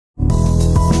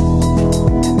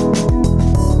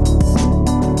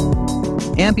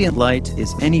Ambient light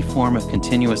is any form of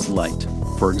continuous light.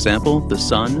 For example, the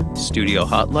sun, studio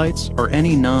hot lights, or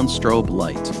any non-strobe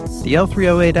light. The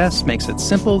L308S makes it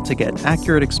simple to get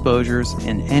accurate exposures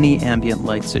in any ambient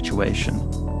light situation.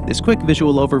 This quick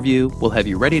visual overview will have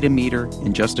you ready to meter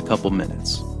in just a couple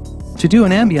minutes. To do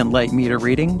an ambient light meter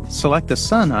reading, select the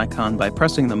sun icon by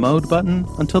pressing the mode button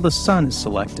until the sun is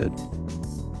selected.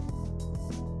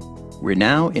 We're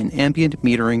now in ambient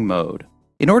metering mode.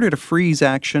 In order to freeze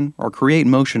action or create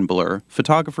motion blur,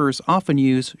 photographers often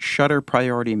use shutter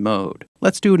priority mode.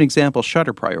 Let's do an example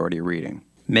shutter priority reading.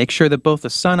 Make sure that both the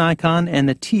sun icon and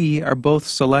the T are both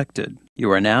selected.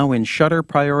 You are now in shutter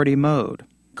priority mode.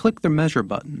 Click the measure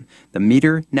button. The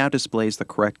meter now displays the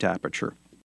correct aperture.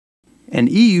 An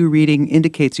EU reading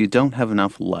indicates you don't have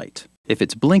enough light. If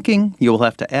it's blinking, you will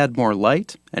have to add more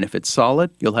light, and if it's solid,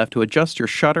 you'll have to adjust your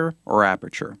shutter or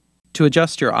aperture. To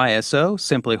adjust your ISO,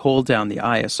 simply hold down the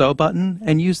ISO button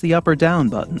and use the up or down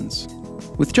buttons.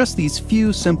 With just these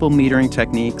few simple metering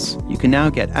techniques, you can now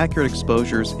get accurate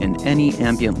exposures in any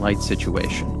ambient light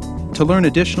situation. To learn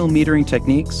additional metering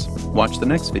techniques, watch the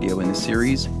next video in the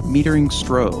series, Metering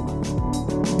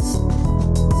Strobe.